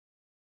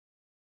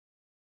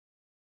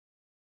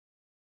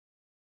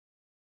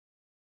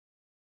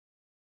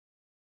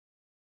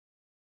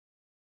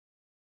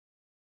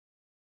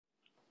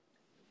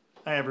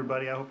Hi,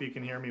 everybody. I hope you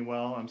can hear me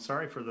well. I'm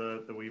sorry for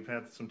that we've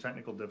had some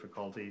technical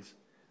difficulties.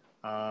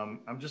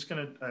 I'm just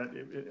going to,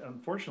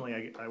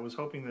 unfortunately, I was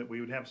hoping that we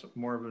would have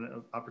more of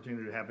an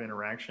opportunity to have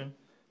interaction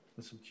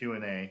with some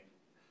Q&A,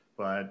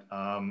 but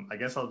I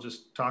guess I'll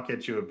just talk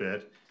at you a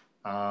bit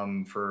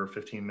for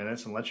 15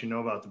 minutes and let you know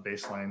about the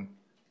baseline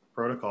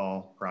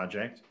protocol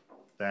project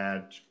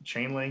that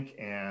Chainlink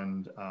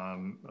and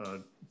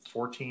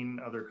 14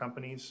 other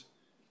companies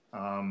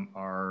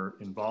are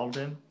involved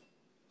in.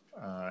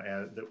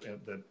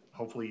 That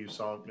hopefully you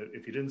saw.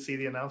 If you didn't see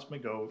the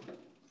announcement, go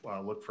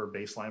look for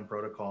baseline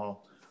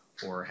protocol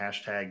or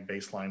hashtag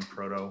baseline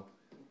proto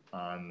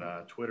on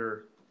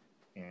Twitter,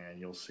 and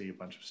you'll see a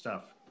bunch of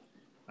stuff.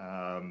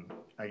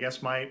 I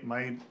guess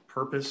my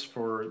purpose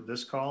for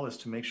this call is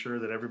to make sure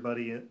that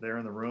everybody there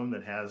in the room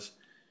that has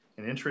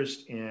an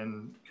interest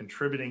in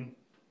contributing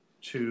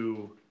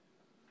to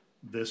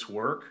this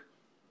work,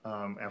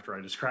 after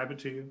I describe it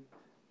to you,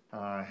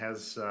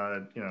 has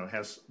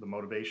has the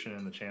motivation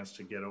and the chance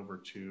to get over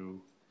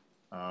to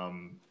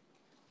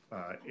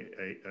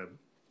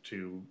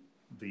to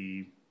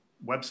the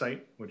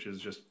website, which is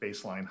just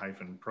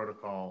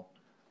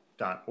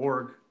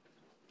baseline-protocol.org,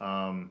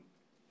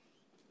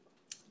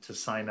 to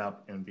sign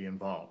up and be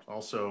involved.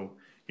 Also,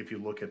 if you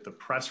look at the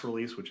press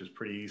release, which is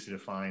pretty easy to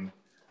find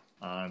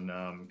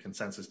on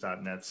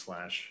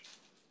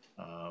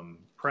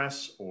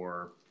consensus.net/press,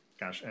 or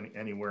gosh,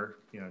 anywhere,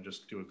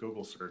 just do a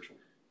Google search.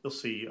 You'll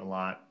see a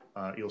lot.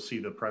 You'll see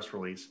the press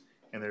release,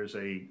 and there's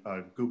a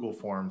Google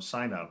form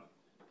sign up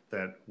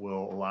that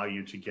will allow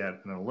you to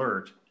get an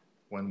alert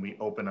when we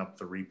open up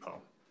the repo.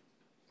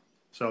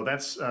 So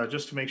that's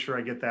just to make sure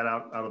I get that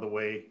out of the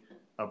way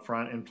up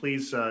front. And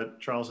please,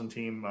 Charles and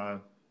team,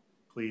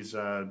 please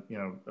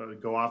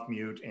go off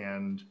mute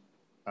and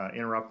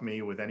interrupt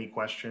me with any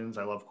questions.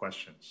 I love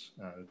questions.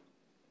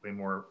 Way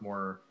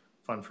more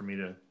fun for me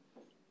to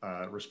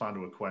respond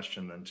to a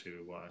question than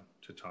to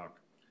talk.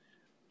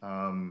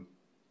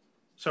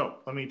 So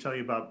let me tell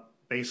you about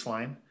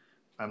baseline.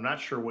 I'm not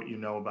sure what you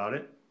know about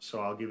it, so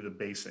I'll give you the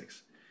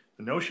basics.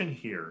 The notion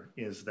here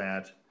is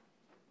that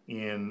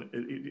I'm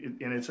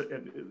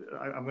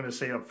going to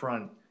say up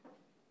front,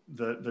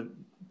 the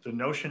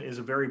notion is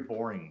a very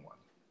boring one.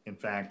 In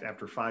fact,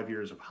 after 5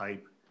 years of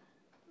hype,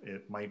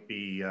 it might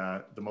be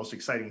the most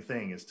exciting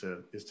thing is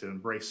to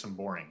embrace some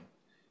boring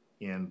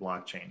in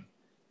blockchain,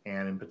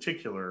 and in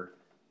particular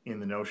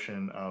in the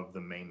notion of the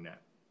mainnet.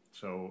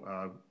 So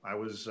I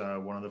was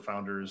one of the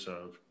founders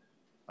of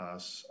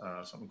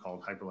something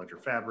called Hyperledger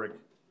Fabric,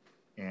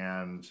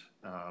 and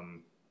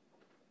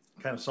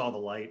kind of saw the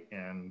light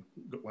and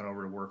went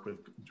over to work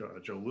with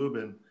Joe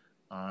Lubin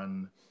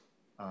on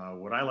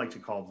what I like to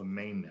call the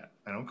mainnet.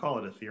 I don't call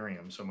it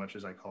Ethereum so much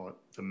as I call it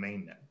the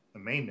mainnet. The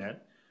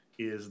mainnet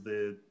is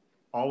the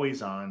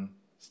always-on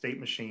state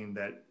machine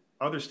that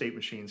other state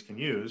machines can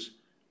use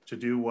to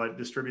do what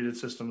Distributed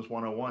Systems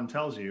 101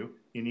 tells you.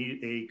 You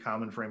need a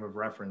common frame of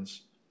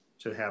reference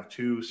to have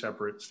two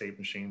separate state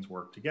machines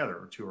work together,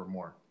 or two or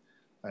more,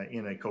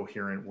 in a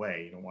coherent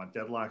way. You don't want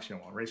deadlocks, you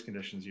don't want race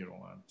conditions, you don't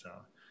want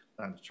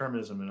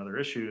non-determinism and other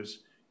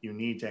issues. You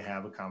need to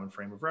have a common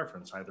frame of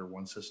reference. Either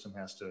one system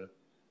has to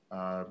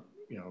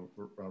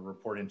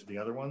report into the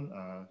other one.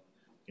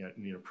 You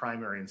need a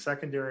primary and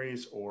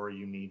secondaries, or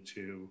you need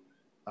to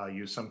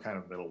use some kind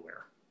of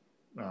middleware.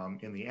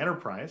 In the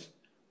enterprise,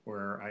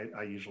 where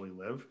I usually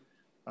live,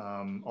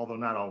 although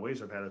not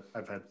always,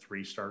 I've had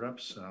 3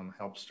 startups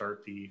help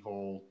start the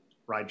whole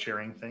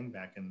ride-sharing thing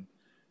back in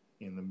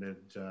the mid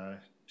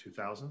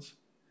 2000s,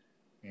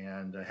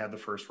 and I had the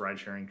first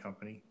ride-sharing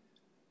company,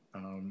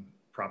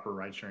 proper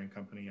ride-sharing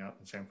company, out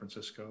in San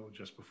Francisco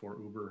just before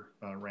Uber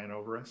ran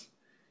over us,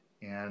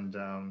 and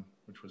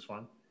which was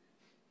fun.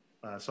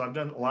 So I've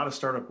done a lot of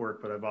startup work,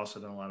 but I've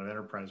also done a lot of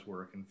enterprise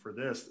work. And for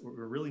this, we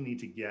really need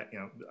to get,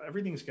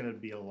 everything's going to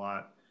be a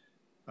lot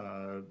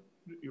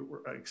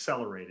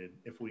accelerated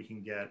if we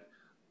can get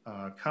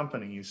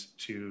companies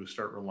to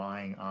start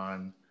relying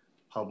on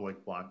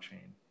public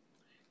blockchain.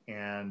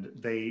 And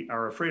they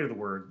are afraid of the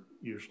word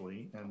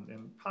usually,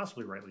 and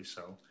possibly rightly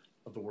so,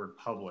 of the word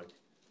public.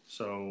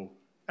 So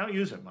I don't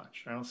use it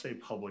much. I don't say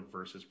public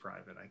versus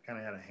private. I kind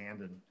of had a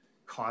hand in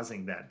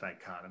causing that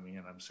dichotomy,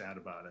 and I'm sad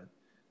about it.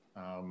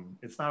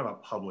 It's not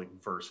about public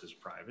versus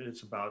private.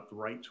 It's about the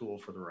right tool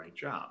for the right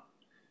job.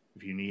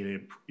 If you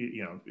need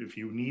if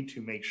you need to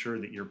make sure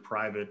that your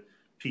private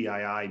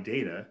PII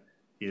data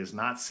is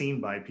not seen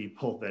by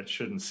people that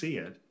shouldn't see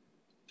it,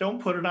 don't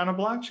put it on a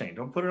blockchain.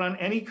 Don't put it on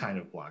any kind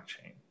of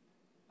blockchain.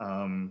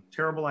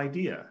 Terrible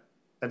idea.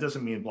 That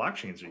doesn't mean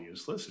blockchains are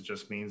useless. It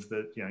just means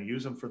that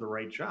use them for the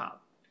right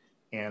job.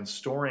 And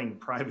storing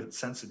private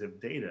sensitive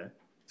data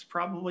is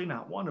probably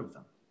not one of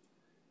them.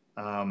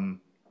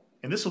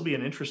 And this will be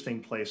an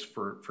interesting place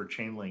for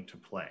Chainlink to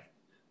play,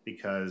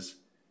 because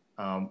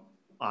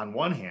on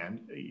one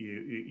hand,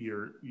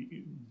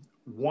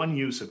 one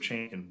use of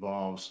chain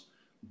involves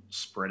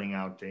spreading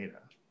out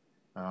data.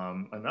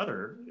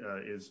 Another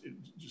is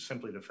just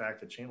simply the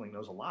fact that Chainlink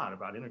knows a lot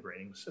about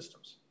integrating with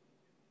systems,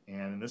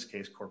 and in this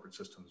case, corporate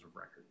systems of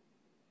record.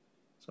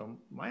 So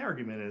my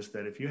argument is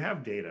that if you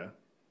have data,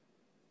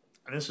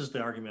 and this is the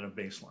argument of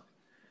baseline,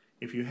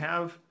 if you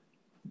have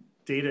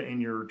data in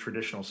your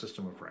traditional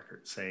system of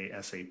record, say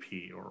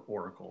SAP or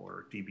Oracle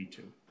or DB2,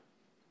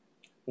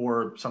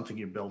 or something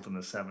you built in the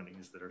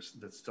 70s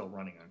that's still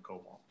running on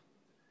COBOL,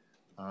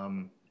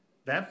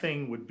 that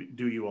thing would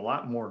do you a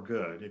lot more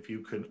good if you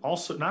could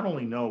also not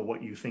only know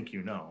what you think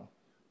you know,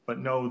 but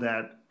know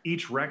that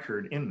each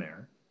record in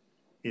there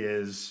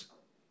is,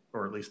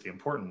 or at least the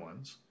important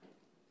ones,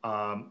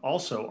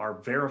 also are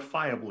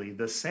verifiably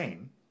the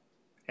same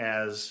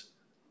as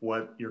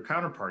what your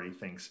counterparty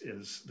thinks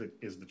is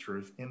the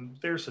truth in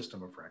their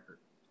system of record.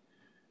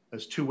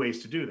 There's two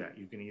ways to do that.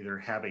 You can either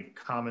have a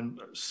common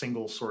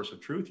single source of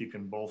truth. You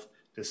can both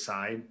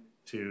decide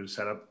to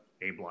set up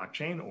a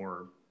blockchain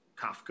or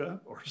Kafka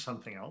or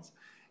something else,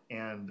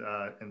 and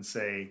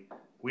say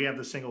we're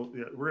going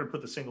to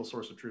put the single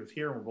source of truth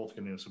here, and we're both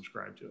going to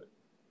subscribe to it.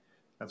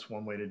 That's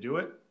one way to do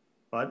it.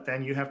 But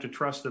then you have to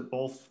trust that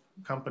both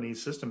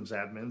companies' systems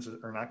admins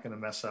are not going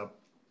to mess up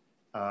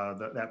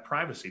that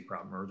privacy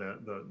problem, or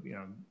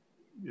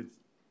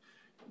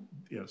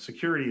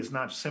security is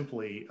not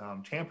simply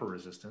tamper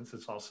resistance;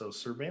 it's also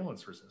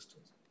surveillance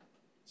resistance.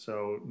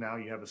 So now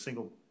you have a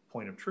single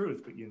point of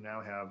truth, but you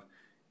now have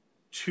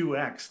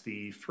 2x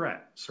the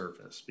threat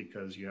surface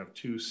because you have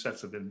two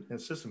sets of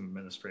system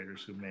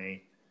administrators who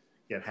may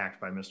get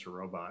hacked by Mr.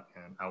 Robot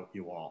and out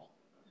you all.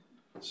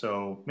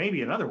 So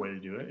maybe another way to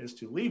do it is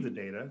to leave the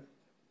data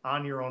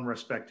on your own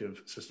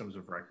respective systems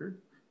of record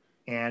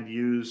and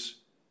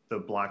use the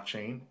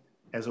blockchain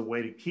as a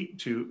way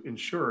to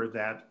ensure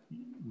that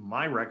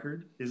my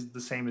record is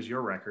the same as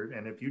your record.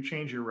 And if you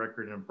change your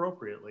record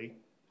inappropriately,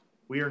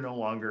 we are no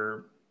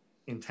longer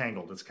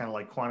entangled. It's kind of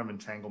like quantum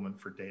entanglement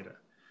for data.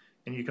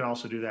 And you can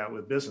also do that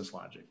with business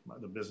logic.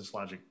 The business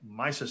logic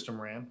my system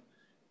ran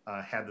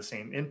had the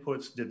same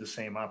inputs, did the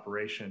same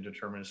operation,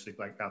 deterministic,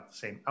 got the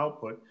same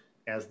output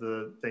as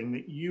the thing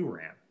that you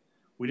ran.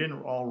 We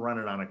didn't all run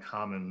it on a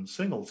common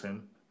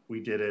singleton. We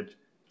did it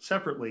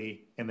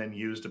separately and then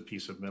used a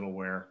piece of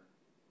middleware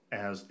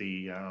as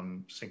the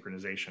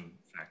synchronization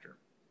factor.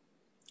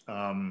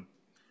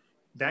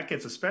 That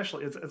gets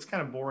especially, it's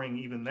kind of boring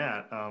even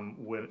that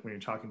when you're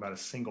talking about a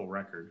single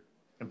record.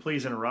 And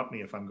please interrupt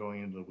me if I'm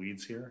going into the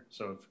weeds here.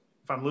 So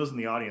if I'm losing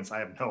the audience, I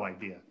have no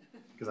idea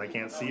because I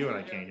can't see you and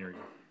I can't hear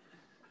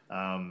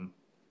you.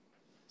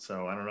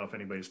 So I don't know if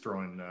anybody's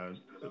throwing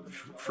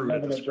fruit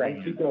at the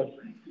screen.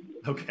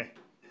 Okay.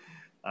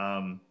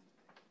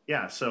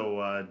 Yeah,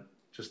 so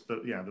just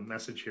the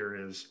message here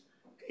is,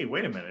 hey,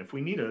 wait a minute. If we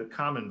need a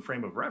common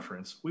frame of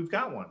reference, we've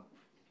got one.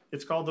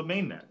 It's called the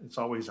mainnet. It's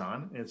always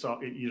on.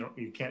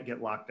 You can't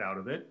get locked out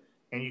of it,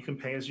 and you can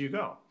pay as you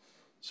go.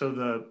 So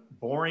the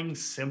boring,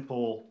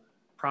 simple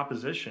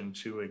proposition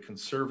to a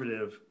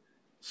conservative,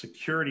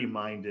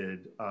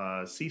 security-minded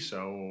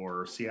CISO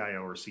or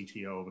CIO or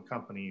CTO of a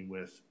company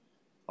with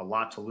a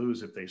lot to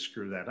lose if they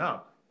screw that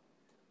up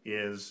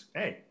is,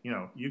 hey,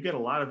 you get a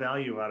lot of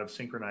value out of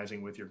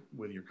synchronizing with your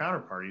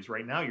counterparties.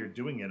 Right now, you're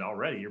doing it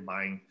already. You're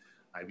buying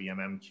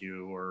IBM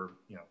MQ or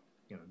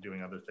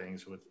doing other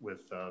things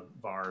with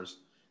VARs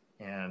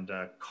and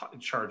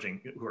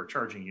who are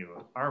charging you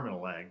an arm and a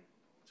leg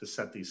to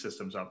set these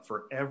systems up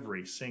for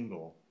every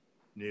single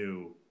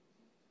new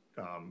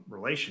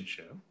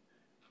relationship,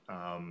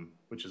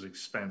 which is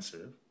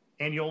expensive.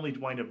 And you only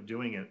wind up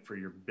doing it for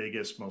your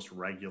biggest, most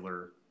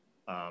regular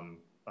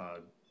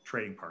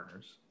trading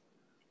partners.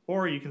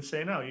 Or you can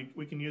say, no,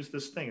 we can use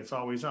this thing. It's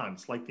always on.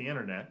 It's like the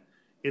internet.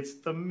 It's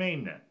the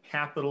mainnet,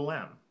 capital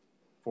M,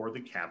 for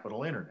the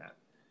capital internet.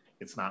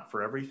 It's not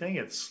for everything.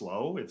 It's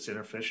slow. It's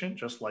inefficient,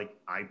 just like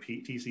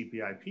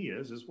TCP/IP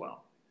is as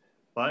well.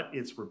 But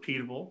it's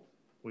repeatable.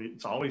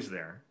 It's always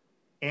there.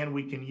 And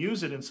we can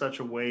use it in such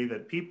a way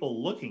that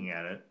people looking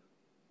at it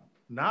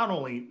not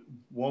only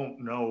won't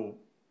know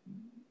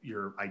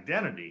your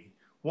identity,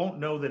 won't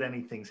know that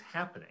anything's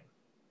happening,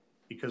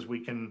 because we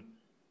can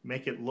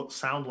make it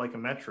sound like a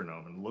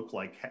metronome and look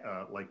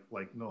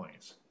like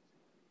noise.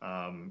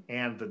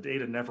 And the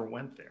data never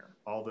went there.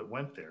 All that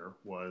went there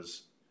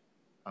was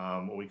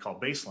what we call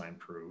baseline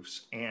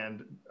proofs,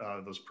 and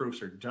those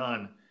proofs are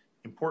done.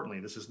 Importantly,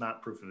 this is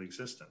not proof of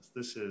existence.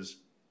 This is,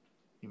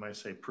 you might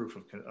say, proof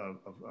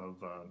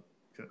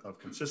of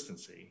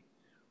consistency,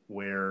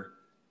 where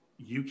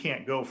you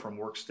can't go from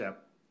work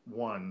step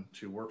 1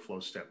 to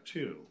workflow step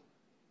 2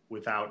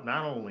 without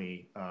not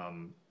only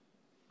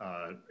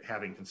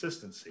having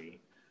consistency,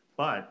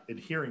 but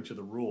adhering to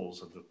the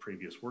rules of the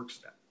previous work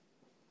step.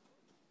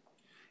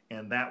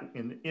 And that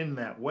in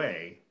that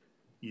way,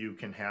 you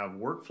can have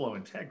workflow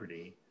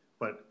integrity,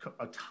 but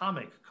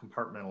atomic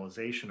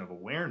compartmentalization of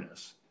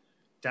awareness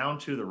down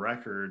to the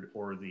record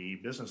or the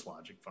business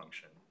logic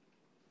function.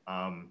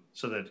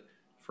 So that,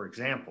 for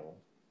example,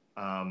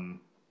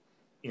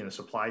 in a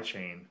supply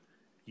chain,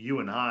 you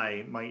and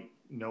I might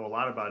know a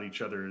lot about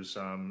each other's,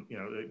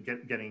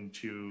 getting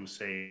to,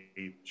 say,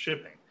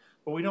 shipping,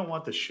 but we don't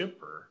want the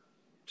shipper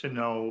to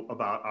know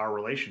about our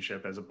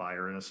relationship as a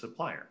buyer and a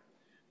supplier.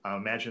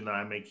 Imagine that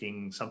I'm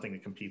making something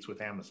that competes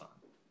with Amazon.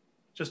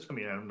 Just, I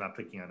mean, I'm not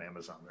picking on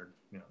Amazon,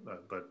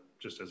 but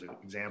just as an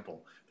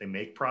example, they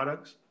make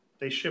products,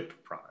 they ship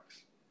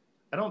products.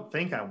 I don't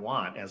think I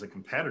want, as a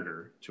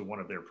competitor to one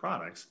of their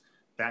products,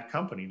 that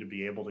company to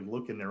be able to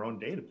look in their own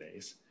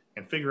database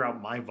and figure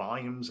out my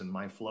volumes and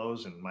my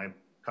flows and my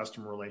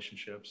customer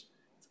relationships.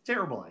 It's a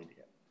terrible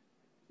idea.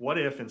 What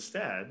if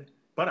instead,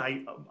 but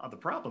the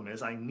problem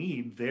is I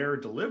need their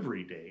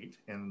delivery date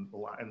and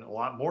a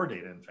lot more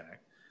data, in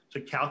fact,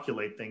 to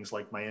calculate things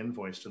like my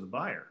invoice to the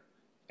buyer.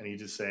 I need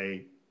to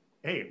say,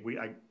 hey,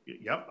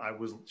 I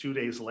was 2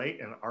 days late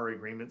and our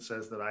agreement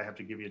says that I have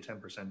to give you a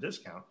 10%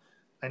 discount.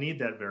 I need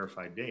that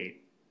verified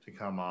date to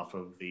come off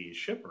of the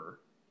shipper,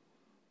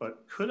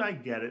 but could I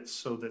get it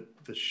so that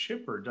the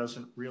shipper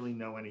doesn't really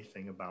know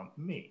anything about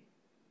me?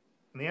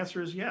 And the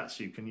answer is yes.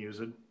 You can use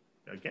it.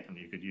 Again,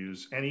 you could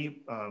use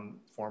any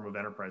form of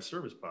enterprise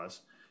service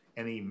bus,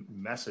 any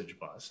message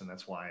bus, and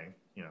that's why,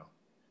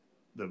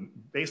 the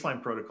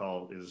baseline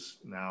protocol is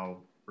now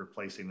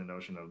replacing the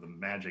notion of the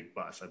magic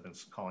bus. I've been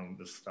calling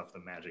this stuff the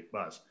magic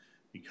bus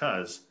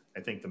because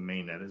I think the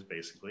mainnet is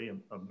basically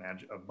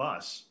a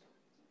bus,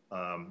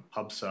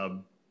 hub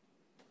sub,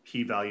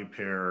 key value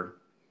pair,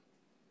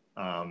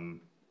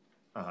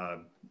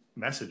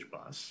 message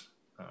bus,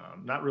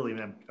 not really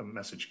a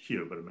message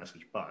queue, but a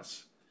message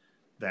bus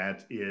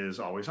that is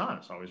always on,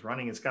 it's always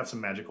running. It's got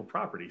some magical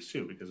properties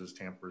too, because it's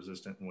tamper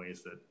resistant in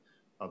ways that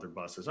other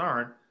buses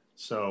aren't.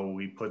 So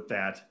we put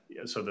that,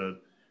 so the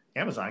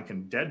Amazon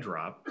can dead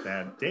drop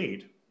that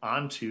date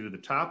onto the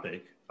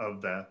topic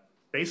of the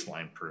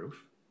baseline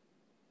proof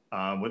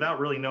without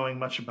really knowing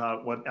much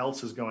about what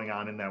else is going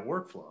on in that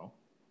workflow,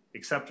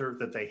 except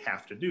that they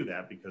have to do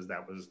that because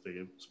that was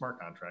the smart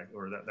contract,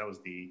 or that was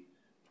the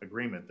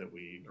agreement that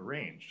we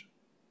arranged.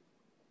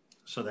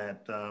 So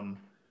that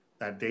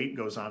that date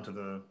goes onto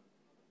the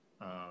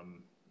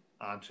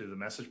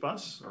message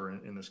bus, or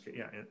in this case,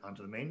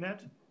 onto the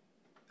mainnet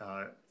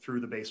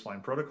through the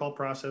baseline protocol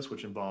process,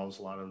 which involves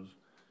a lot of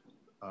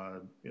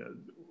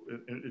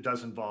it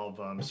does involve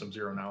some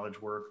zero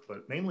knowledge work,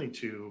 but mainly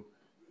to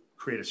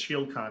create a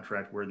shield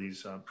contract where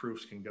these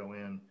proofs can go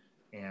in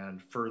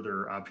and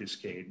further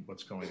obfuscate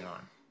what's going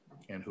on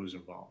and who's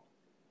involved.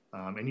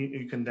 And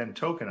you can then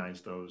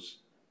tokenize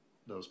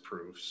those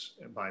proofs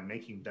by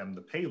making them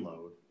the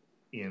payload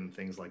in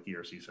things like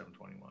ERC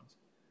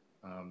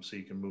 721s. So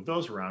you can move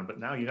those around, but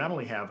now you not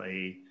only have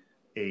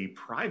a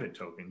private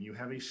token, you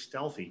have a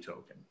stealthy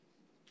token.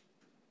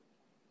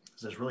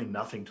 So there's really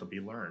nothing to be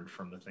learned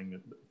from that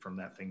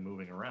thing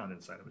moving around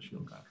inside of a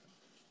shield contract.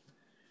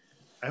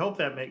 I hope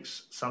that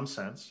makes some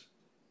sense.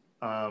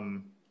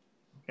 And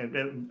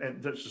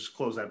let's just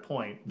close that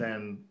point.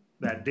 Then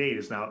that date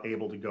is now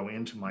able to go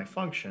into my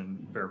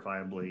function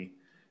verifiably,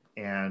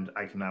 and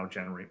I can now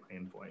generate my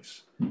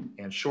invoice.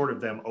 And short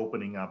of them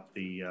opening up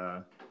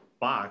the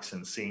box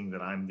and seeing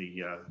that I'm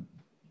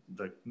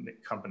the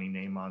company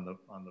name on the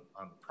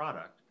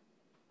product,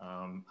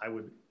 I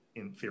would,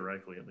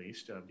 theoretically at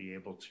least, be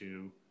able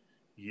to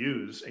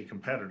use a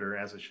competitor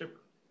as a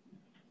shipper.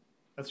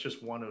 That's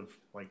just one of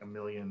like a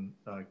million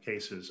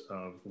cases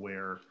of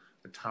where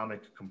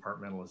atomic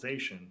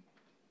compartmentalization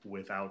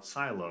without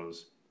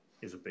silos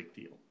is a big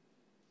deal.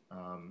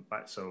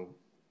 So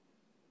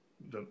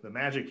the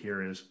magic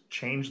here is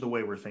change the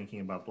way we're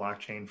thinking about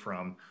blockchain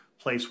from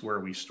place where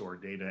we store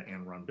data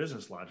and run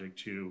business logic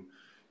to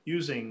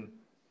using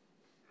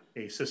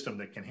a system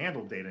that can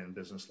handle data and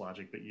business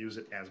logic, but use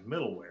it as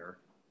middleware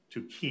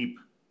to keep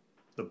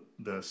the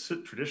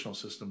traditional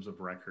systems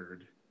of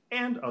record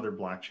and other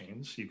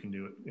blockchains. You can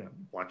do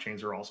it,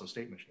 blockchains are also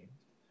state machines,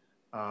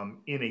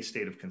 in a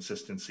state of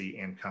consistency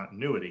and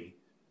continuity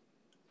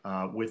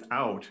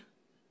without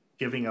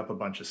giving up a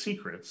bunch of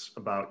secrets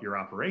about your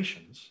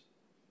operations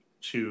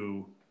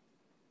to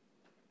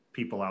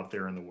people out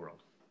there in the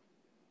world.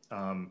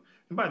 And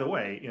by the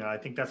way, I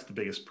think that's the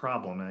biggest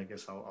problem, and I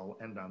guess I'll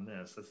end on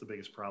this. That's the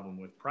biggest problem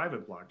with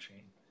private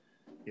blockchain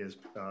is,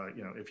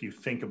 if you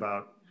think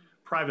about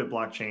private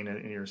blockchain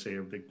and you're, say,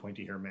 a big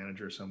pointy hair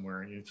manager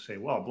somewhere, and you say,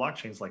 well,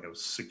 blockchain's like a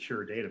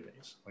secure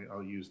database.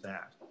 I'll use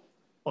that.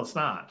 Well, it's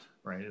not,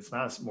 right? It's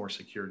not a more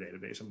secure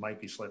database. It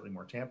might be slightly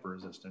more tamper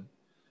resistant,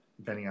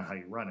 depending on how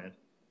you run it.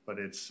 But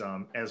it's,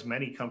 as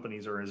many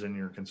companies are as in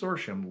your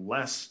consortium,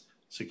 less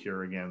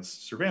secure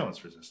against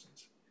surveillance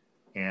resistance.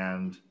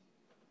 And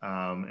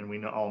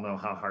we all know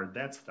how hard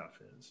that stuff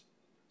is.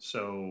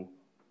 So,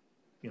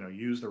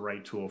 use the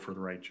right tool for the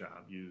right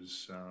job.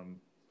 Use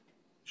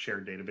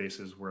shared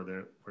databases where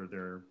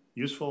they're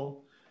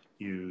useful.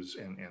 Use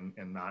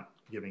and not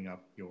giving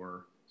up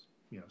your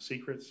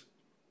secrets.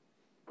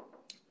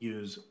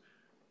 Use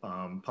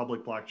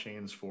public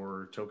blockchains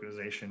for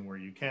tokenization where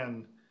you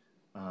can.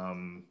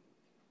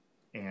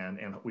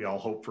 And we all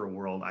hope for a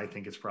world. I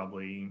think it's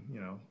probably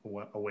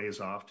a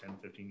ways off, 10,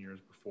 15 years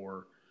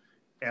before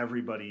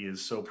everybody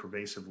is so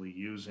pervasively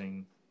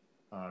using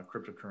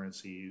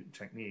cryptocurrency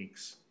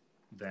techniques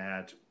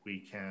that we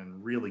can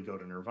really go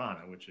to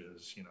nirvana, which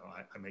is,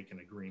 I make an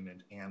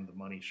agreement and the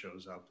money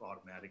shows up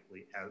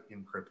automatically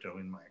in crypto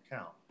in my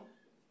account.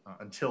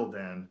 Until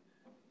then,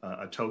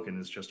 a token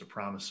is just a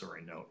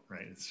promissory note,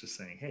 right? It's just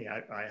saying, hey,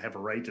 I have a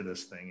right to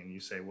this thing. And you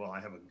say, well, I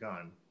have a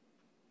gun.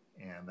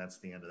 And that's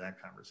the end of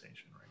that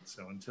conversation, right?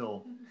 So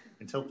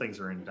until things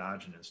are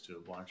endogenous to a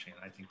blockchain,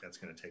 I think that's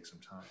going to take some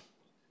time.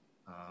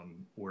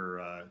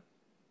 We're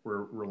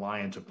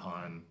reliant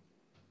upon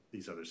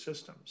these other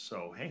systems.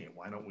 So, hey,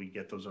 why don't we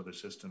get those other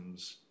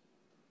systems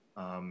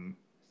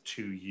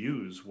to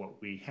use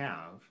what we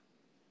have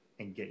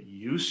and get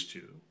used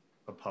to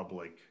a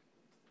public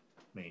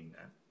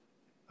mainnet?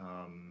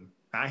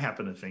 I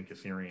happen to think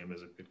Ethereum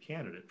is a good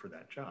candidate for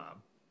that job.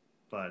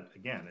 But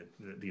again,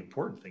 the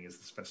important thing is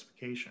the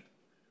specification.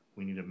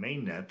 We need a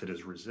mainnet that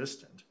is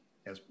resistant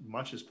as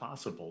much as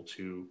possible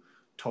to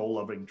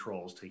toll-loving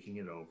trolls taking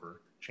it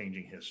over,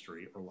 changing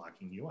history, or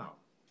locking you out.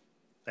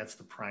 That's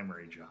the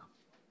primary job.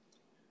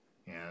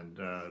 And,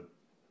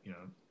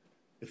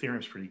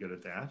 Ethereum's pretty good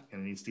at that,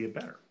 and it needs to get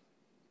better.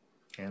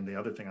 And the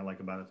other thing I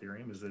like about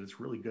Ethereum is that it's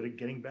really good at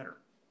getting better.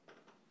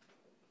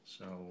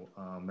 So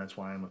that's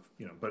why I'm,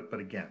 but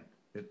again,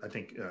 I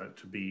think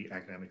to be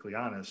academically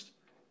honest,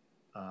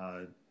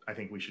 I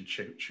think we should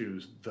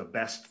choose the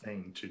best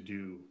thing to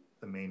do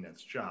the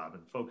mainnet's job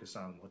and focus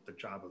on what the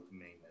job of the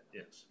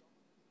mainnet is.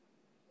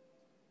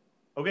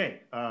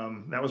 Okay,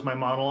 that was my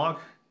monologue.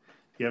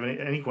 Do you have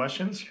any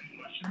questions?